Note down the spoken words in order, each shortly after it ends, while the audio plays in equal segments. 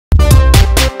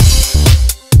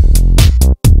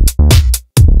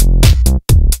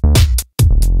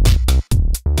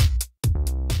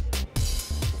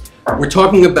We're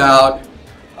talking about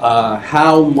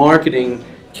how marketing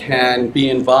can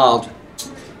be involved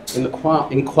in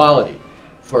quality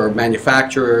for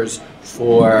manufacturers,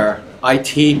 for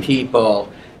IT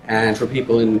people, and for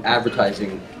people in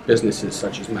advertising businesses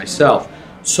such as myself.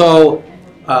 So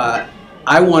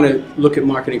I want to look at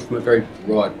marketing from a very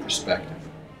broad perspective.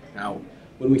 Now,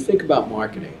 when we think about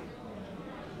marketing,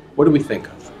 what do we think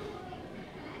of?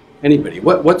 Anybody?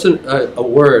 What's a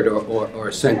word or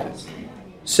a sentence?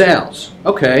 Sales.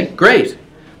 Okay, great.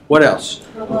 What else?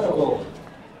 Coca-Cola.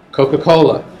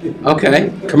 Coca-Cola.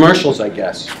 Okay. Commercials, I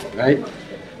guess, right?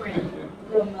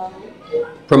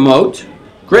 Promote.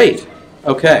 Great.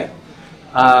 Okay.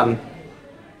 I'm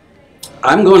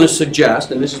going to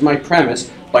suggest, and this is my premise,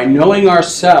 by knowing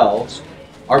ourselves,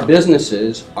 our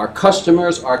businesses, our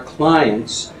customers, our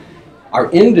clients, our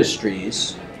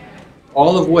industries,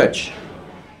 all of which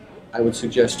I would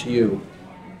suggest to you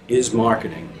is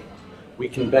marketing. We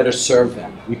can better serve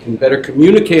them. We can better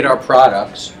communicate our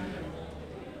products,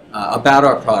 about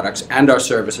our products and our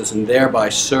services, and thereby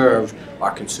serve our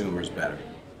consumers better.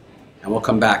 And we'll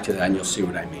come back to that and you'll see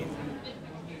what I mean.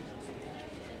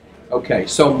 Okay,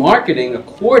 so marketing,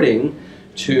 according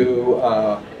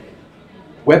to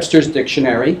Webster's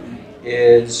dictionary,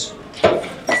 is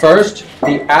first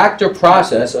the act or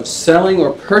process of selling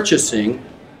or purchasing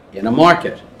in a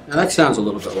market. Now that sounds a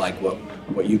little bit like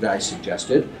what you guys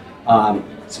suggested.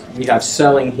 We have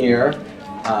selling here,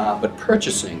 but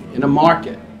purchasing in a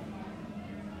market.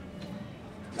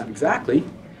 Not exactly,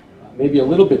 maybe a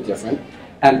little bit different.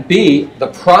 And B, the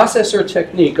process or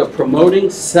technique of promoting,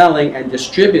 selling, and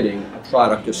distributing a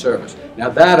product or service. Now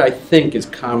that, I think, is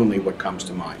commonly what comes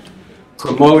to mind.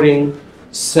 Promoting,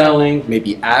 selling,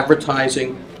 maybe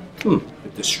advertising,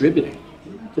 but distributing.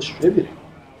 Distributing.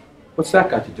 What's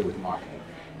that got to do with marketing?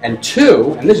 And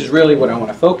two, and this is really what I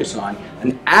want to focus on,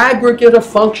 an aggregate of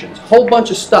functions, a whole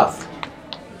bunch of stuff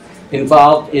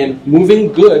involved in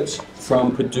moving goods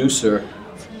from producer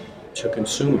to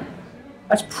consumer.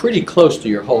 That's pretty close to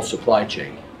your whole supply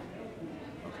chain.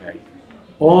 Okay?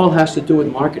 All has to do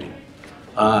with marketing,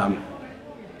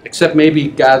 except maybe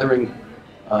gathering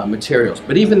materials.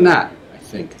 But even that, I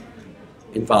think,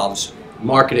 involves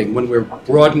marketing when we're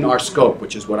broadening our scope,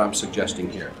 which is what I'm suggesting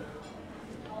here.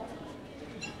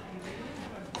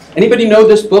 Anybody know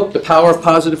this book, The Power of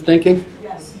Positive Thinking?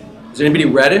 Yes. Has anybody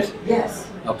read it? Yes.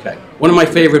 Okay. One of my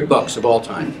favorite books of all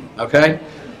time. Okay?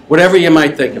 Whatever you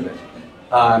might think of it.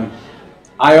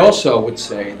 I also would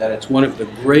say that it's one of the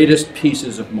greatest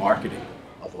pieces of marketing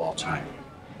of all time.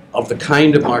 Of the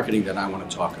kind of marketing that I want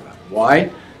to talk about. Why?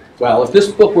 Well, if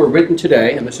this book were written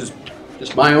today, and this is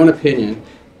just my own opinion,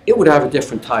 it would have a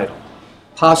different title.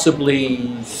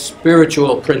 Possibly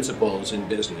Spiritual Principles in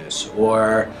Business,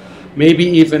 or maybe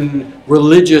even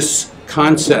religious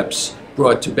concepts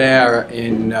brought to bear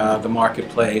in the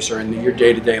marketplace or in your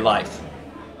day-to-day life.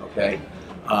 Okay?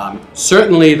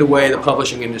 Certainly the way the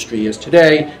publishing industry is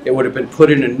today, it would have been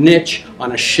put in a niche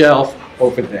on a shelf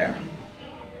over there.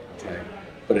 Okay?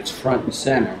 But it's front and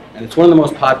center. And it's one of the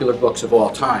most popular books of all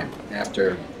time,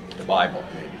 after the Bible,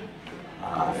 maybe.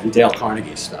 And Dale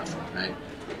Carnegie's stuff.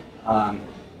 Right?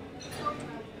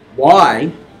 Why?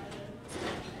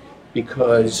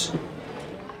 Because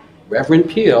Reverend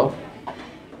Peel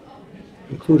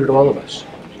included all of us.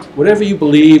 Whatever you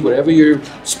believe, whatever your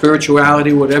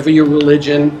spirituality, whatever your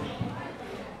religion,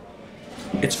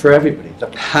 it's for everybody. The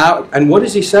power, and what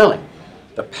is he selling?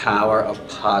 The power of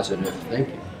positive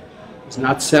thinking. He's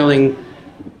not selling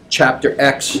chapter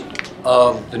X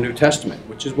of the New Testament,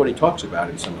 which is what he talks about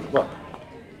in some of the book.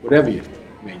 Whatever you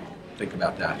may think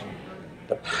about that.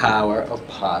 The power of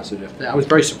positive thinking. I was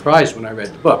very surprised when I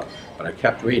read the book, but I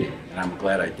kept reading, and I'm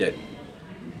glad I did.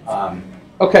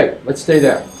 Okay, let's stay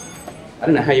there. I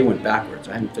don't know how you went backwards.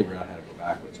 I haven't figured out how to go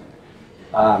backwards.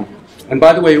 And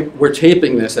by the way, we're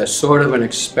taping this as sort of an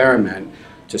experiment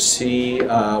to see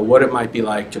what it might be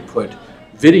like to put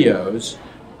videos.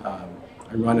 I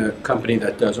run a company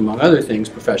that does, among other things,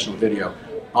 professional video,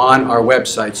 on our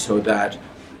website so that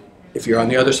if you're on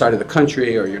the other side of the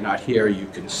country or you're not here, you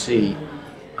can see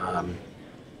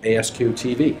ASQ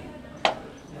TV.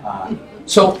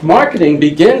 So marketing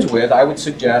begins with, I would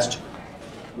suggest,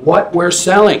 what we're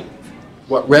selling.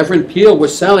 What Reverend Peel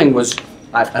was selling was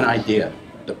an idea,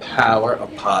 the power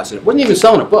of positive. Wasn't even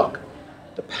selling a book.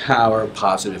 The power of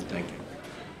positive thinking.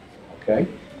 Okay?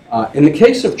 In the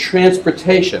case of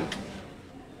transportation,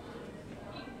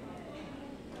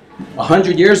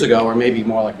 100 years ago, or maybe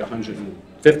more like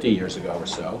 150 years ago or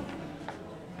so,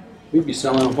 we'd be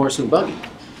selling a horse and buggy.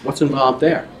 What's involved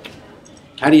there?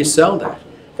 How do you sell that?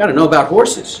 You've got to know about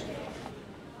horses.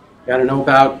 You've got to know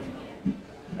about,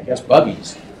 I guess,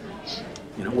 buggies.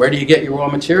 You know, where do you get your raw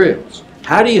materials?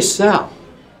 How do you sell?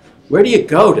 Where do you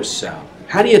go to sell?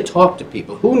 How do you talk to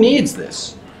people? Who needs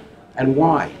this? And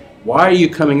why? Why are you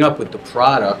coming up with the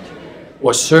product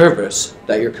or service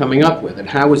that you're coming up with? And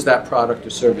how was that product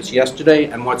or service yesterday,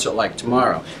 and what's it like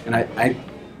tomorrow? And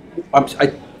I'm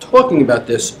talking about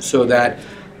this so that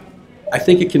I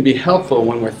think it can be helpful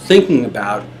when we're thinking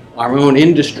about our own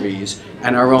industries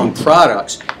and our own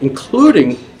products,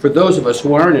 including for those of us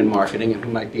who aren't in marketing and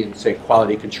who might be in, say,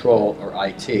 quality control or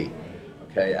IT,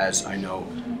 okay, as I know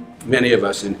many of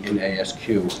us in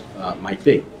ASQ might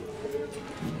be.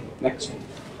 Next.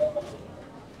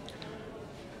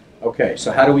 Okay,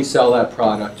 so how do we sell that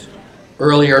product?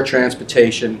 Earlier,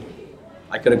 transportation.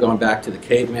 I could have gone back to the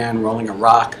caveman rolling a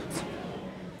rock.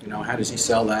 You know, how does he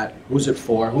sell that? Who's it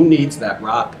for? Who needs that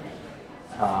rock?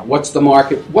 What's the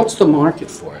market? What's the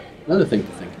market for it? Another thing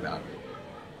to think about.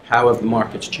 How have the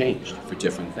markets changed for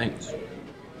different things?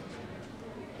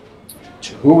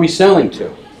 Who are we selling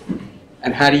to?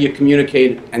 And how do you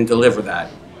communicate and deliver that?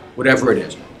 Whatever it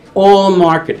is. All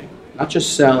marketing, not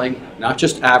just selling, not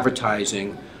just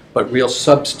advertising, but real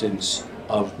substance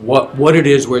of what it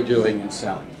is we're doing and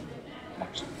selling.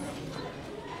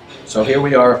 So here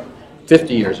we are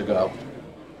 50 years ago,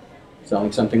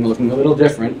 selling something looking a little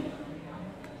different.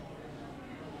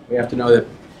 We have to know that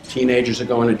teenagers are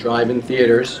going to drive-in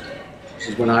theaters. This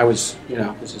is when I was, you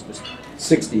know, this is the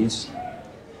 60s.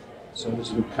 So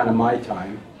this is kind of my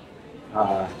time.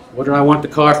 What do I want the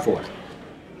car for?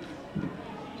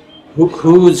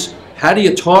 How do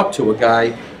you talk to a guy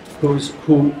who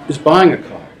is buying a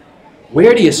car?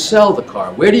 Where do you sell the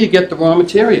car? Where do you get the raw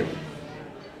material?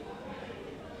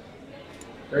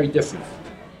 Very different,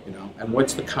 you know. And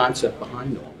what's the concept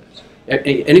behind all this?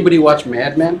 Anybody watch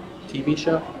Mad Men TV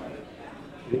show?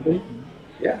 Anybody?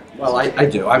 Yeah. Well, I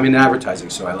do. I'm in advertising,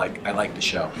 so I like the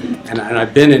show, and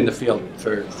I've been in the field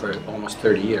for almost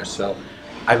 30 years. So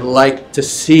I like to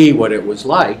see what it was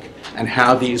like and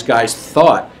how these guys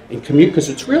thought and because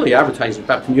it's really advertising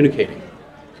about communicating,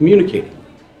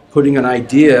 putting an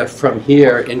idea from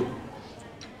here and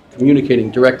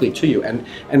communicating directly to you. And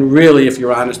really, if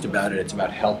you're honest about it, it's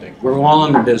about helping. We're all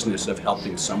in the business of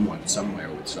helping someone somewhere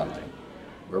with something.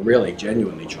 We're really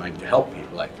genuinely trying to help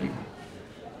people like you.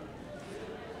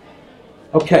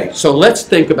 Okay, so let's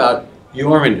think about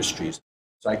your industries.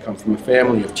 I come from a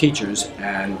family of teachers,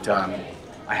 and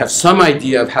I have some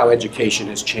idea of how education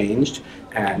has changed,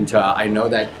 and I know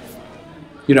that,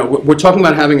 you know, we're talking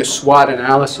about having a SWOT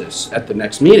analysis at the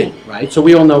next meeting, right? So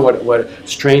we all know what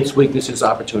strengths, weaknesses,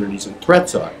 opportunities, and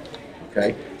threats are,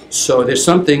 okay? So there's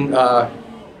something,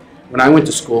 when I went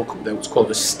to school, that was called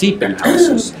the STEEP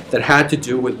analysis, that had to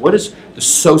do with what is the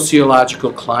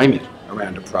sociological climate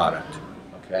around a product,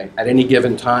 okay, at any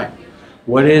given time.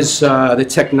 What is the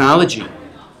technology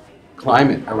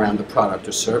climate around the product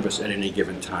or service at any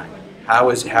given time? How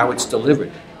it's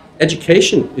delivered.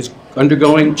 Education is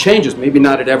undergoing changes, maybe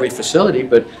not at every facility,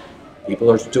 but people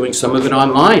are doing some of it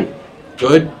online.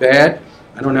 Good, bad,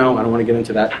 I don't know, I don't want to get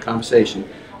into that conversation.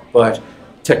 But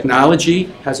technology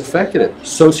has affected it.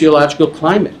 Sociological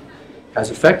climate has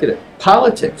affected it.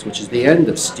 Politics, which is the end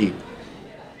of STEEP,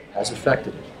 has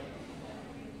affected it.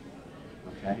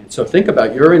 Okay? And so think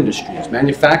about your industries.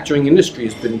 Manufacturing industry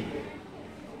has been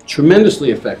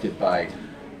tremendously affected by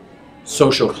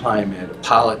social climate,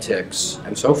 politics,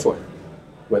 and so forth,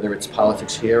 whether it's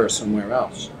politics here or somewhere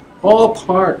else. All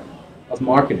part of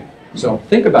marketing. So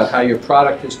think about how your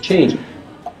product has changed.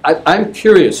 I'm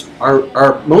curious,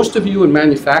 are most of you in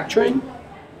manufacturing?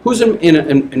 Who's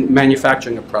in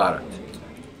manufacturing a product?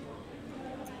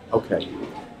 Okay.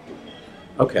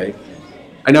 Okay.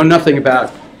 I know nothing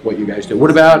about what you guys do. What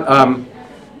about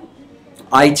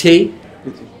IT?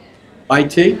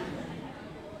 IT?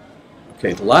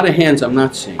 Okay, a lot of hands I'm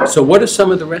not seeing. So what do some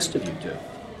of the rest of you do?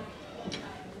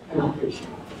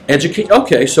 Education.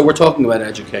 Okay, so we're talking about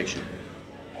education.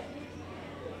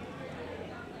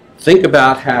 Think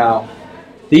about how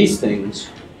these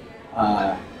things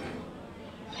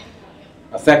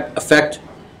affect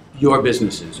your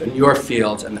businesses and your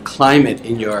fields and the climate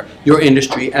in your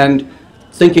industry, and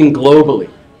thinking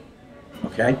globally,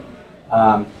 okay?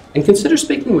 And consider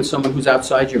speaking with someone who's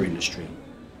outside your industry.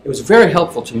 It was very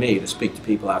helpful to me to speak to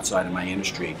people outside of my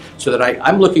industry, so that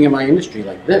I'm looking at my industry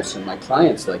like this and my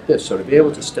clients like this. So to be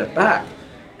able to step back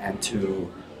and to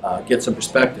get some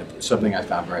perspective is something I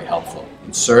found very helpful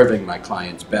in serving my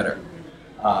clients better.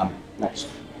 Next.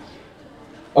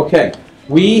 Okay,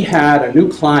 we had a new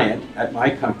client at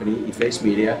my company, eFace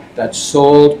Media, that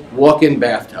sold walk-in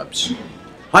bathtubs.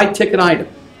 High-ticket item,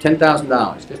 $10,000,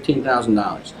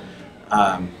 $15,000.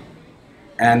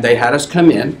 And they had us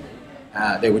come in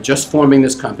They were just forming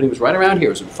this company. It was right around here.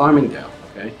 It was in Farmingdale,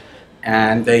 okay?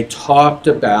 And they talked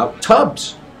about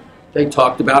tubs. They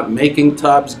talked about making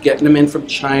tubs, getting them in from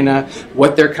China,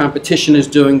 what their competition is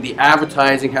doing, the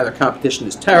advertising, how their competition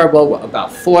is terrible,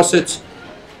 about faucets.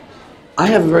 I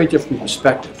have a very different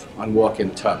perspective on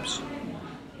walk-in tubs.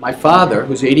 My father,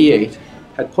 who's 88,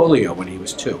 had polio when he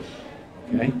was 2,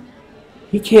 okay?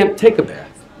 He can't take a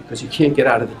bath because he can't get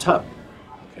out of the tub,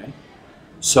 okay?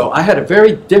 So I had a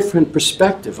very different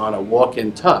perspective on a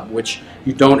walk-in tub, which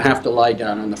you don't have to lie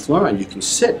down on the floor and you can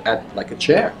sit at like a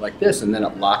chair like this and then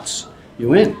it locks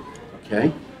you in,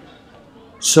 okay?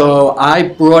 So I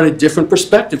brought a different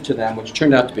perspective to them, which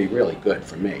turned out to be really good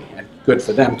for me and good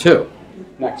for them too.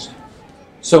 Next.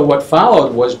 So what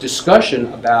followed was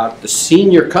discussion about the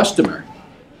senior customer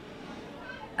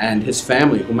and his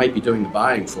family who might be doing the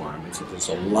buying for him. There's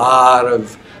a lot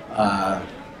of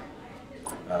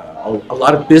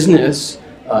business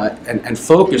and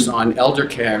focus on elder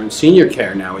care and senior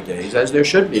care nowadays, as there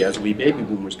should be as we baby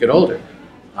boomers get older.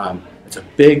 It's a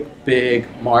big, big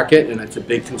market and it's a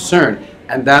big concern.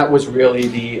 And that was really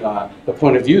the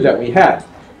point of view that we had.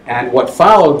 And what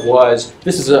followed was,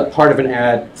 this is a part of an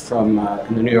ad from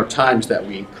in the New York Times that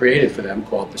we created for them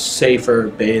called the Safer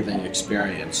Bathing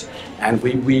Experience. And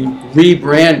we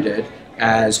rebranded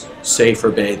as Safer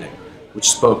Bathing,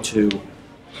 which spoke to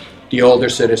the older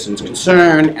citizens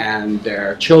concerned and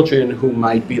their children who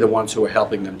might be the ones who are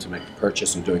helping them to make the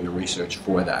purchase and doing the research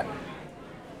for that.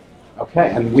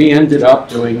 Okay, and we ended up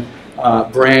doing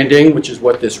branding, which is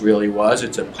what this really was.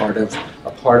 It's a part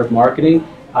of marketing.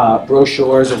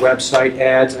 Brochures, a website,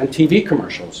 ads, and TV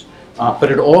commercials.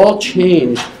 But it all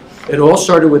changed. It all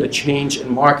started with a change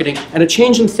in marketing and a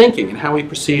change in thinking and how we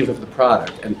perceive of the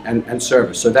product and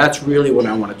service. So that's really what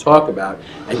I want to talk about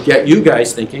and get you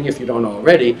guys thinking, if you don't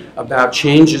already, about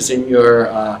changes in your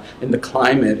in the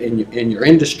climate, in your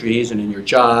industries and in your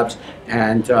jobs,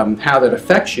 and how that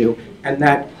affects you, and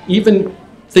that even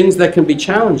things that can be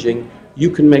challenging, you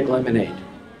can make lemonade.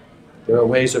 There are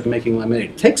ways of making lemonade.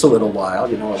 It takes a little while,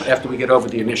 you know, after we get over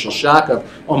the initial shock of,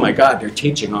 oh my God, they're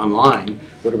teaching online,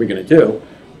 what are we going to do?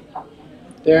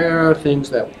 There are things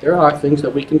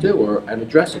that we can do and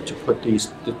address it to put the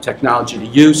technology to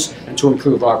use and to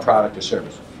improve our product or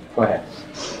service. Go ahead.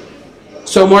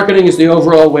 So marketing is the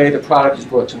overall way the product is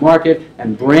brought to market,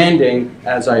 and branding,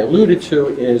 as I alluded to,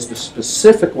 is the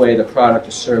specific way the product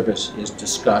or service is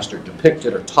discussed or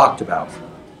depicted or talked about.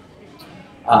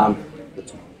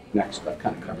 Next, I've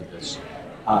kind of covered this.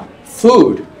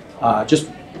 Food, just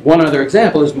one other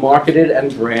example, is marketed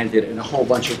and branded in a whole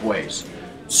bunch of ways.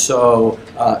 So,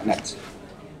 next.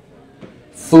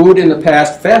 Food in the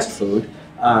past, fast food.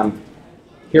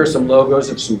 Here are some logos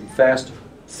of some fast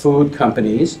food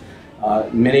companies,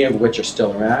 many of which are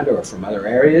still around or from other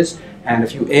areas. And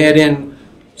if you add in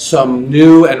some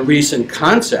new and recent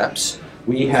concepts,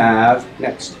 we have,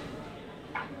 next,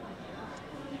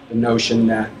 the notion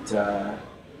that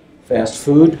fast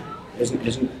food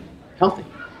isn't healthy,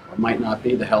 or might not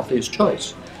be the healthiest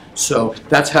choice. So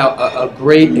that's how a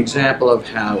great example of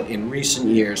how in recent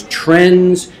years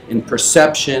trends in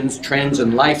perceptions, trends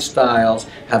in lifestyles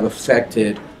have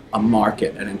affected a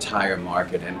market, an entire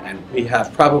market. And we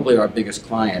have probably our biggest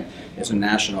client is a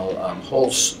national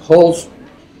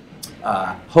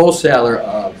wholesaler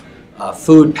of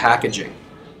food packaging.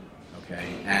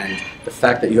 And the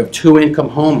fact that you have two-income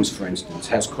homes, for instance,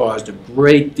 has caused a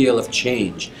great deal of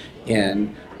change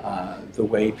in the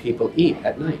way people eat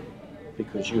at night.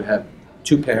 Because you have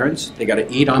two parents, they got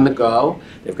to eat on the go,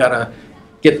 they've got to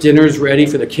get dinners ready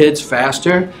for the kids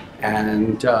faster,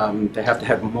 and they have to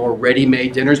have more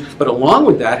ready-made dinners. But along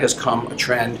with that has come a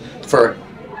trend for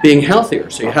being healthier.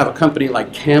 So you have a company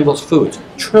like Campbell's Foods,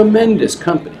 tremendous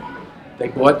company. They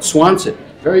bought Swanson,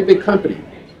 very big company.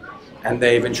 And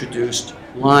they've introduced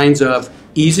lines of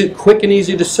quick and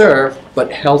easy to serve,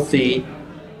 but healthy,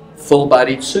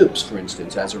 full-bodied soups, for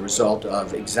instance, as a result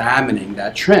of examining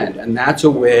that trend. And that's a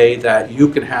way that you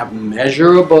can have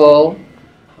measurable,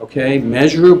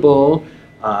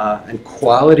 and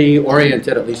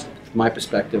quality-oriented, at least from my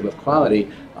perspective of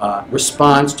quality,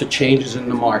 response to changes in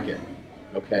the market,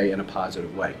 in a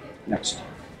positive way. Next.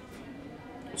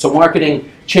 So marketing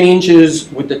changes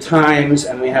with the times,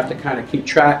 and we have to kind of keep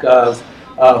track of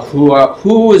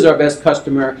who is our best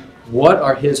customer, what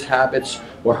are his habits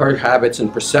or her habits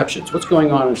and perceptions, what's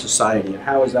going on in society, and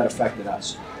how has that affected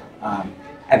us,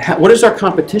 and what is our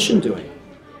competition doing?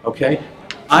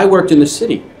 I worked in the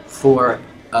city for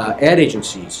ad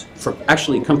agencies, for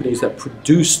actually companies that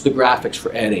produce the graphics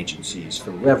for ad agencies,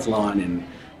 for Revlon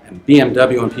and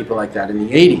BMW and people like that in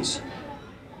the 80s.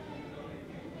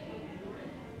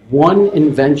 One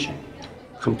invention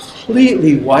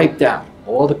completely wiped out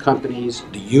all the companies,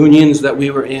 the unions that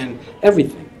we were in,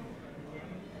 everything.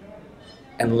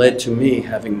 And led to me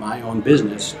having my own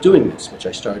business doing this, which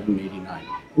I started in '89.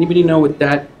 Anybody know what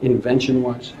that invention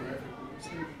was?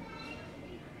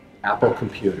 Apple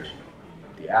computer.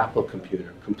 The Apple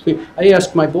computer. I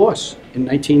asked my boss in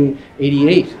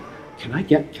 1988, can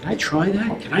I try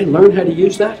that? Can I learn how to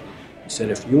use that? He said,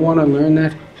 if you want to learn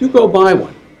that, you go buy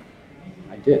one.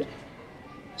 I did.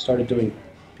 I started doing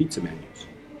pizza menus,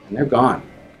 and they're gone.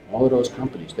 All of those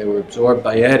companies, they were absorbed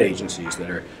by ad agencies that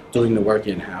are doing the work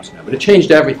in-house now. But it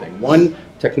changed everything. One,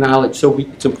 technology, so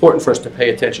it's important for us to pay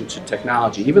attention to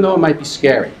technology, even though it might be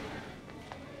scary.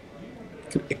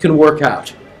 It can work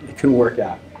out. It can work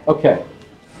out. Okay.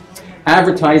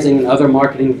 Advertising and other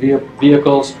marketing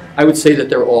vehicles, I would say that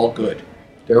they're all good.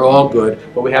 They're all good,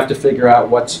 but we have to figure out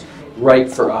what's right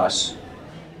for us.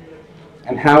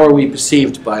 And how are we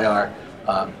perceived by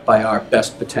our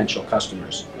best potential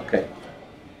customers? Okay.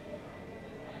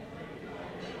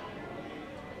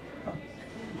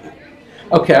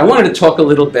 Okay, I wanted to talk a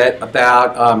little bit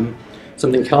about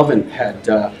something Kelvin had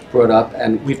brought up,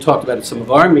 and we've talked about it in some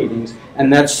of our meetings,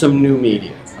 and that's some new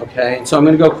media. Okay, and so I'm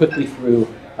going to go quickly through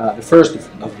the first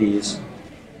of these.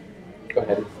 Go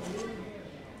ahead.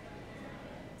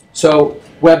 So,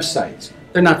 websites,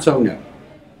 they're not so new.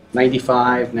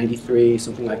 95, 93,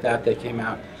 something like that, they came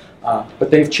out.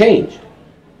 But they've changed.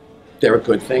 There are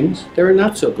good things, there are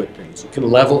not so good things. It can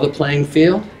level the playing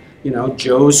field. You know,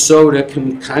 Joe's Soda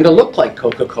can kind of look like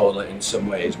Coca-Cola in some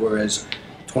ways, whereas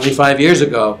 25 years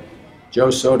ago,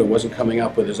 Joe's Soda wasn't coming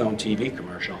up with his own TV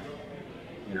commercial.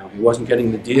 You know, he wasn't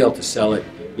getting the deal to sell at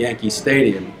Yankee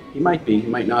Stadium. He might be, he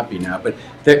might not be now, but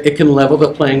it can level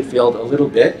the playing field a little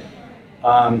bit.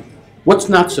 What's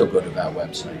not so good about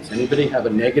websites? Anybody have a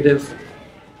negative?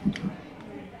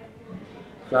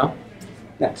 Well,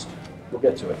 next, we'll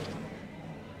get to it.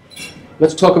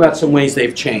 Let's talk about some ways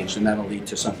they've changed, and that'll lead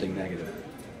to something negative.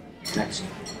 Next.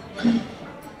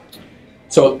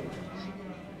 So,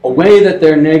 a way that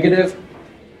they're negative,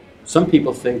 some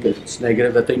people think it's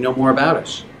negative that they know more about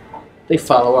us. They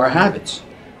follow our habits.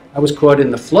 I was caught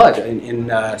in the flood in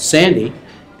Sandy,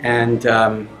 and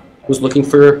was looking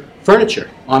for furniture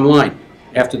online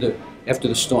after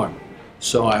the storm.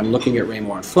 So I'm looking at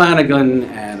Raymore and Flanagan,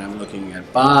 and I'm looking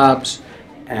at Bob's.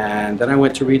 And then I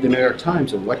went to read the New York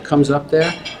Times, and what comes up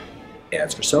there?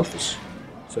 Ads for sofas.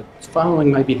 So it's following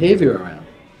my behavior around.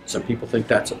 Some people think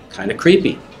that's kind of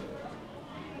creepy.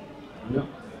 I don't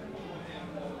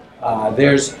know.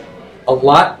 There's a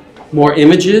lot more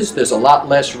images. There's a lot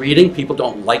less reading. People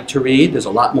don't like to read. There's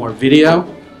a lot more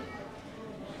video.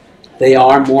 They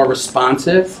are more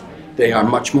responsive. They are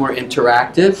much more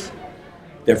interactive.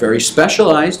 They're very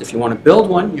specialized. If you want to build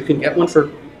one, you can get one for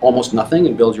almost nothing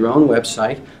and build your own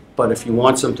website. But if you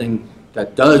want something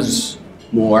that does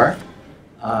more,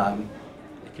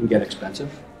 it can get expensive.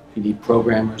 You need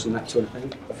programmers and that sort of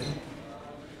thing.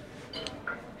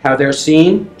 How they're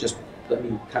seen, just let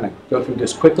me kind of go through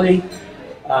this quickly.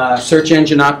 Search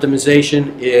engine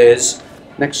optimization is,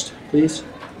 next please.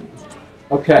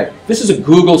 Okay, this is a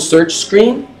Google search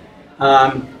screen.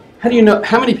 How do you know,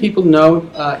 how many people know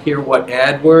here what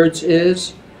AdWords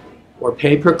is? Or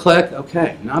pay-per-click?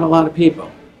 Okay, not a lot of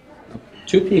people.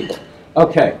 2 people.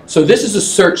 Okay, so this is a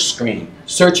search screen,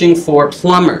 searching for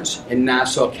plumbers in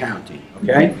Nassau County,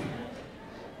 okay?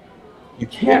 You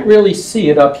can't really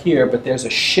see it up here, but there's a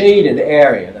shaded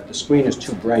area that the screen is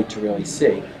too bright to really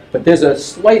see. But there's a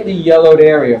slightly yellowed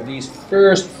area of these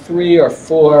first 3 or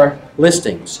 4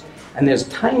 listings. And there's a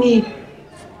tiny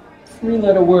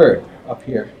 3-letter word up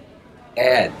here,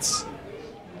 ads.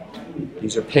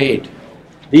 These are paid.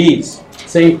 These,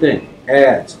 same thing,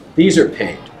 ads. These are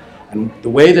paid. And the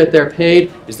way that they're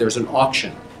paid is there's an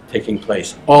auction taking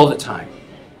place all the time.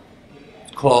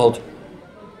 It's called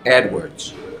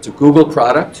AdWords. It's a Google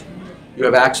product. You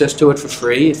have access to it for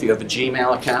free if you have a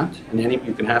Gmail account. And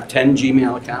you can have 10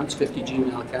 Gmail accounts, 50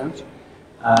 Gmail accounts.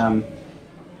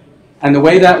 And the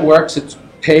way that works, it's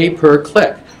pay per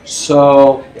click.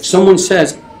 So if someone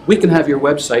says, we can have your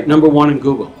website #1 in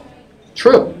Google.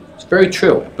 True. It's very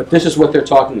true, but this is what they're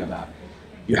talking about.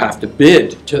 You have to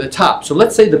bid to the top. So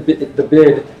let's say the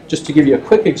bid, just to give you a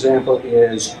quick example,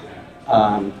 is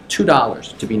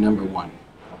 $2 to be #1.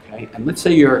 Okay? And let's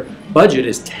say your budget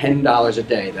is $10 a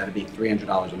day. That would be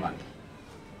 $300 a month.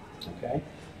 Okay?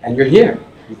 And you're here.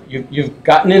 You've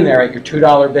gotten in there at your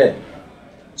 $2 bid.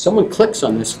 Someone clicks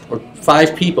on this, or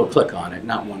 5 people click on it,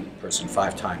 not one person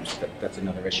 5 times. That's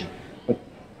another issue. But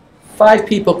 5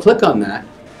 people click on that.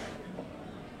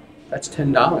 That's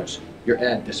 $10. Your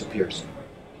ad disappears.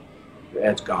 Your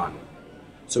ad's gone.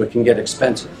 So it can get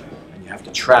expensive, and you You have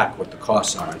to track what the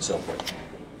costs are and so forth.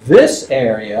 This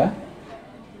area,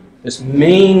 this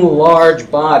main large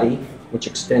body, which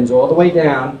extends all the way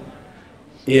down,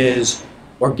 is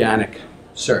organic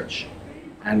search.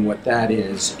 And what that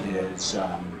is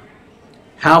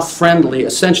how friendly,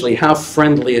 essentially, how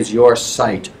friendly is your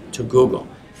site to Google?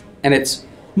 And it's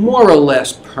more or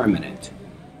less permanent.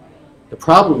 The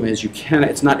problem is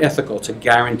it's not ethical to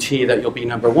guarantee that you'll be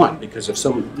 #1, because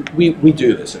if we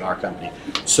do this at our company.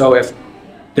 So if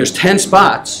there's 10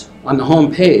 spots on the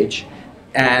home page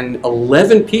and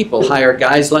 11 people hire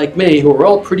guys like me who are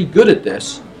all pretty good at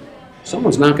this,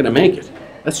 someone's not going to make it.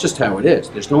 That's just how it is.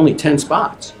 There's only 10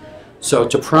 spots. So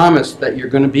to promise that you're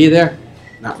going to be there,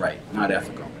 not right, not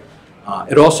ethical.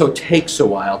 It also takes a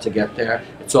while to get there.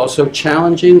 It's also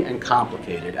challenging and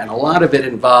complicated, and a lot of it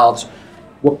involves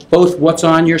both what's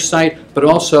on your site, but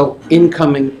also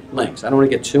incoming links. I don't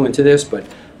want to get too into this, but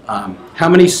how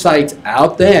many sites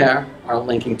out there are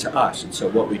linking to us? And so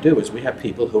what we do is we have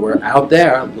people who are out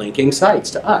there linking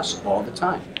sites to us all the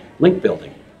time. Link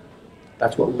building.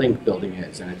 That's what link building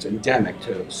is, and it's endemic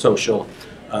to social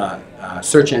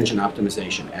search engine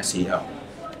optimization, SEO.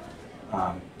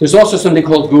 There's also something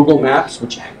called Google Maps,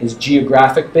 which is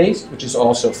geographic based, which is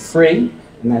also free,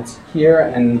 and that's here,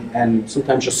 and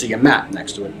sometimes you'll see a map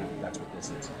next to it, and that's what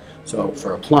this is. So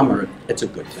for a plumber, it's a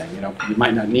good thing. You know, you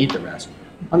might not need the rest.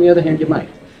 On the other hand, you might.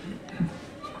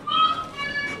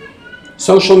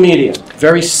 Social media,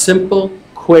 very simple,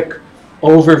 quick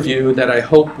overview that I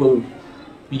hope will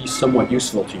be somewhat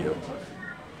useful to you.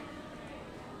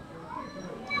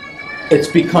 It's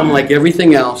become, like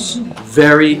everything else,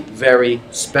 very, very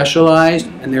specialized,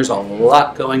 and there's a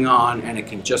lot going on, and it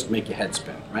can just make your head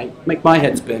spin, right? Make my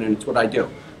head spin, and it's what I do.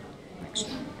 Next.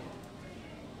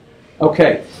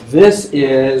 Okay, this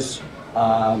is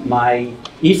my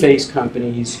eFace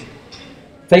company's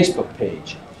Facebook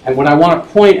page. And what I want to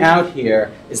point out here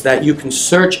is that you can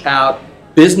search out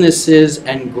businesses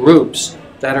and groups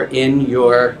that are in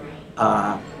your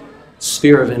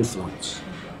sphere of influence,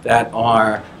 that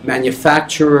are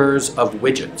manufacturers of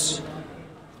widgets,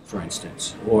 for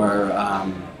instance, or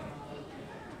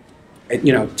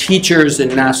teachers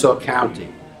in Nassau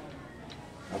County,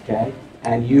 okay?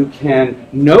 And you can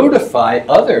notify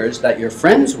others that you're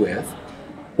friends with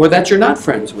or that you're not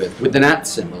friends with an @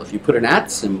 symbol. If you put an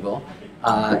 @ symbol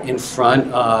in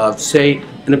front of, say,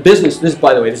 in a business,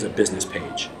 by the way, this is a business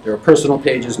page. There are personal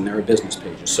pages and there are business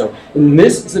pages. So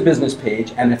this is a business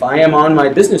page, and if I am on my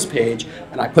business page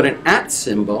and I put an @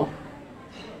 symbol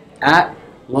at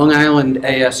Long Island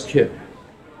ASQ,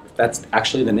 if that's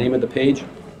actually the name of the page,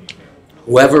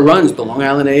 whoever runs the Long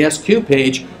Island ASQ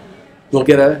page will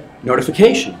get a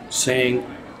notification saying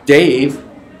Dave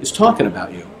is talking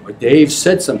about you, or Dave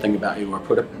said something about you, or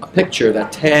put a picture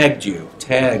that tagged you.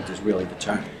 Tagged is really the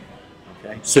term.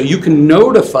 Okay? So you can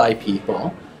notify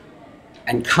people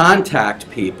and contact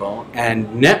people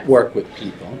and network with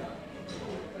people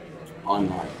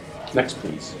online. Next,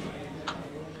 please.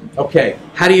 Okay,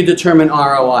 how do you determine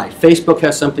ROI? Facebook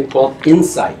has something called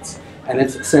Insights, and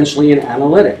it's essentially an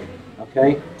analytic.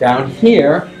 Okay? Down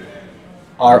here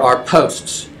are our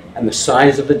posts, and the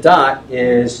size of the dot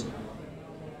is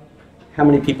how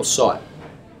many people saw it.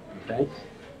 Okay?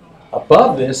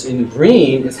 Above this, in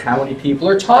green, is how many people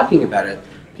are talking about it.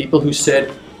 People who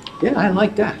said, yeah, I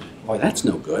like that, or that's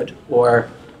no good, or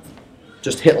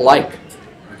just hit like.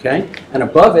 Okay? And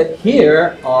above it,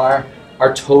 here are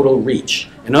our total reach.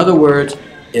 In other words,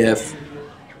 if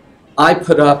I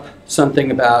put up something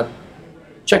about,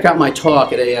 check out my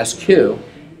talk at ASQ,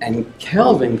 and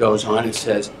Kelvin goes on and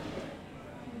says,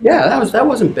 yeah, that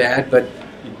wasn't bad, but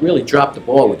you really dropped the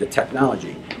ball with the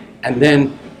technology. And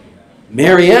then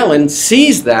Mary Ellen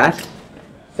sees that.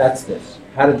 That's this.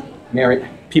 How did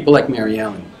people like Mary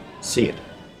Ellen see it?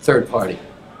 Third party.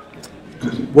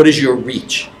 What is your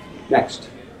reach? Next.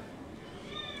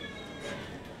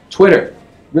 Twitter.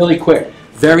 Really quick.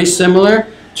 Very similar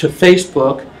to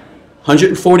Facebook.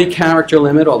 140 character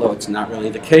limit, although it's not really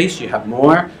the case. You have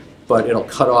more, but it'll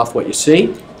cut off what you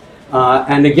see.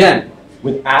 And again,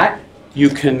 with @ you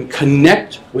can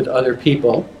connect with other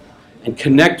people and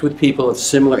connect with people of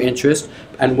similar interest.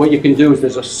 And what you can do is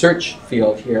there's a search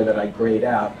field here that I grayed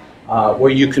out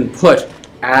where you can put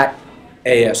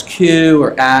 @ASQ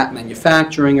or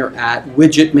 @manufacturing or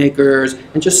 @widget makers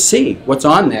and just see what's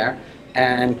on there.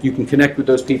 And you can connect with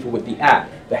those people with the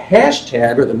 @. The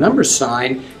hashtag or the number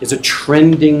sign is a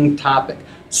trending topic.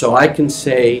 So I can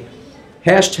say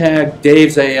hashtag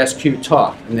Dave's ASQ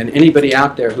talk, and then anybody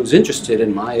out there who's interested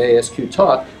in my ASQ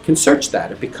talk can search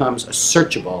that. It becomes a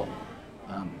searchable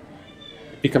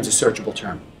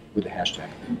term with the hashtag.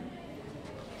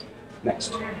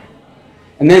 Next.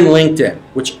 And then LinkedIn,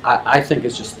 which I think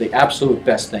is just the absolute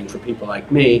best thing for people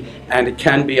like me, and it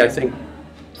can be, I think,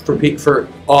 for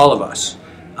all of us,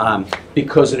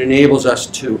 because it enables us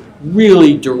to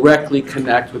really directly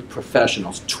connect with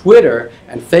professionals. Twitter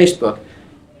and Facebook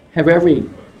have every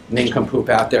nincompoop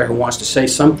out there who wants to say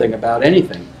something about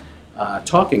anything,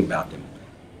 talking about them.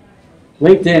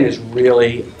 LinkedIn is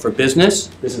really for business.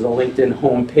 This is a LinkedIn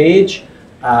homepage.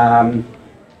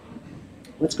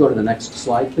 Let's go to the next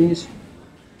slide, please.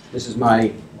 This is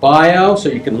my bio, so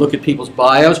you can look at people's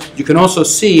bios. You can also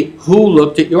see who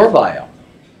looked at your bio.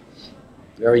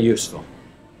 Very useful.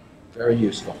 Very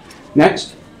useful.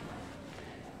 Next.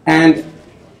 And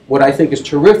what I think is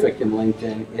terrific in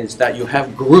LinkedIn is that you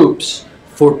have groups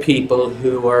for people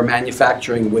who are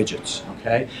manufacturing widgets,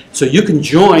 okay? So you can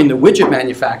join the widget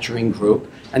manufacturing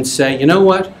group and say, you know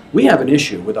what? We have an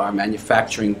issue with our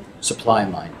manufacturing supply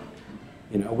line.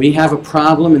 You know, we have a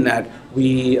problem in that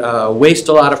we waste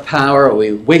a lot of power, or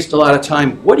we waste a lot of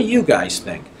time. What do you guys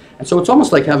think? And so it's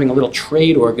almost like having a little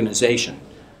trade organization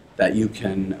that you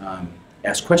can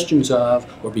ask questions of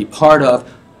or be part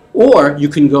of, or you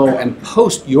can go and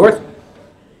post your,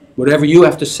 whatever you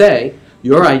have to say,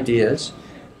 your ideas,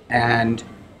 and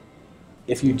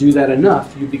if you do that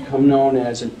enough, you become known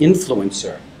as an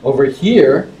influencer. Over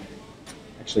here,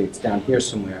 actually it's down here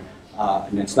somewhere,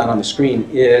 and it's not on the screen,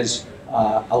 is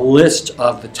a list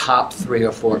of the top 3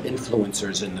 or 4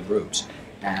 influencers in the groups.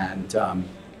 And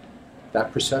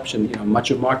that perception, you know,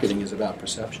 much of marketing is about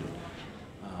perception.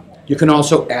 You can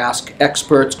also ask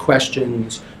experts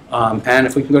questions, and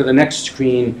if we can go to the next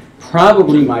screen,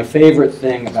 probably my favorite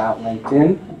thing about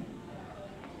LinkedIn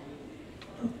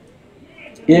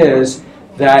is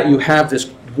that you have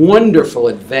this wonderful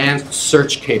advanced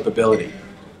search capability.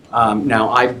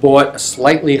 Now, I bought a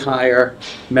slightly higher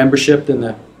membership than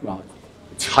the, well,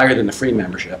 it's higher than the free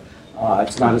membership.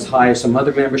 It's not as high as some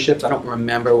other memberships. I don't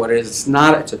remember what it is. It's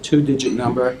not, it's a 2-digit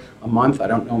number a month. I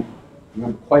don't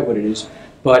remember quite what it is.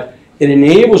 But it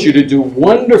enables you to do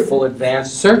wonderful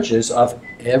advanced searches of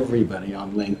everybody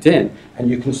on LinkedIn. And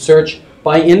you can search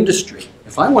by industry.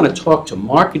 If I want to talk to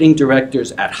marketing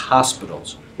directors at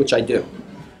hospitals, which I do,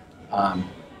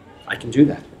 I can do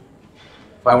that.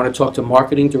 If I want to talk to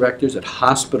marketing directors at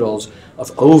hospitals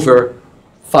of over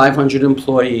 500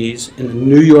 employees in the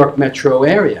New York metro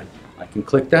area, I can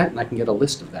click that and I can get a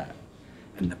list of that.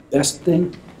 And the best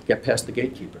thing, get past the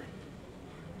gatekeeper.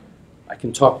 I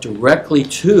can talk directly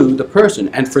to the person.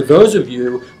 And for those of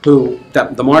you who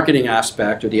the marketing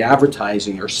aspect or the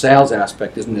advertising or sales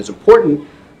aspect isn't as important,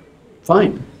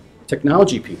 fine.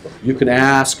 Technology people. You can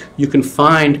ask, you can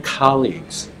find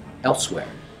colleagues elsewhere,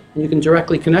 and you can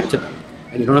directly connect to them.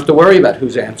 And you don't have to worry about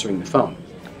who's answering the phone.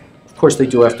 Of course, they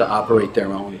do have to operate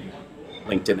their own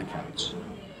LinkedIn accounts.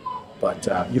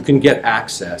 But you can get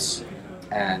access,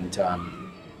 and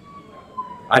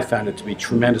I found it to be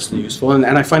tremendously useful. And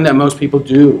I find that most people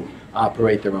do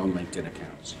operate their own LinkedIn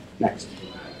accounts. Next.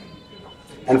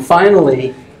 And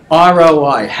finally,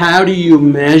 ROI. How do you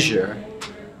measure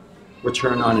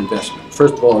return on investment?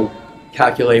 First of all,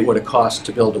 calculate what it costs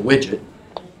to build a widget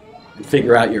and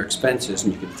figure out your expenses,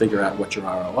 and you can figure out what your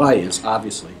ROI is,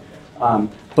 obviously.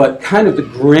 But kind of the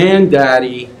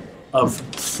granddaddy of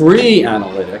free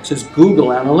analytics is Google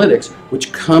Analytics,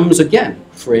 which comes, again,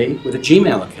 free with a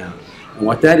Gmail account. And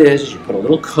what that is you put a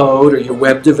little code, or your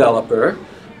web developer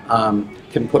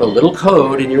can put a little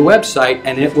code in your website,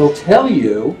 and it will tell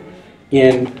you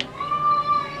in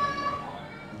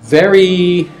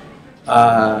very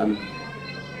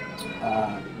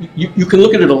you can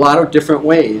look at it a lot of different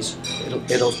ways.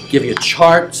 It'll give you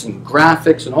charts and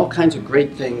graphics and all kinds of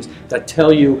great things that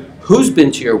tell you who's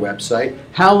been to your website,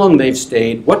 how long they've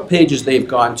stayed, what pages they've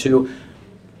gone to,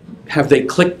 have they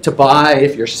clicked to buy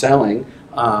if you're selling,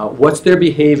 what's their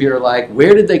behavior like,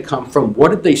 where did they come from, what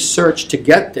did they search to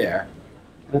get there,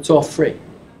 and it's all free.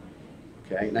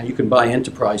 Okay, now you can buy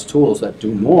enterprise tools that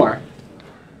do more,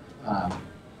 but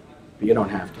you don't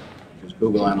have to, because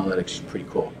Google Analytics is pretty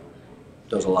cool.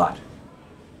 Does a lot.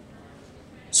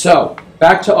 So,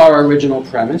 back to our original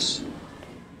premise.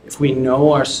 If we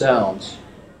know ourselves,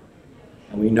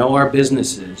 and we know our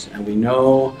businesses, and we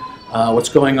know what's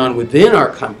going on within our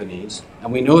companies,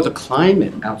 and we know the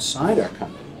climate outside our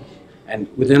companies, and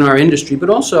within our industry, but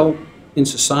also in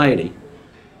society,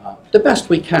 the best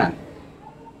we can.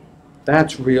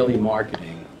 That's really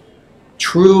marketing.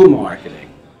 True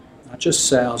marketing, not just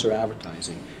sales or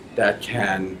advertising, that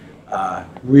can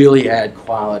really add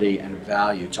quality and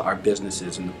value to our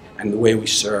businesses and the way we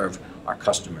serve our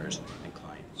customers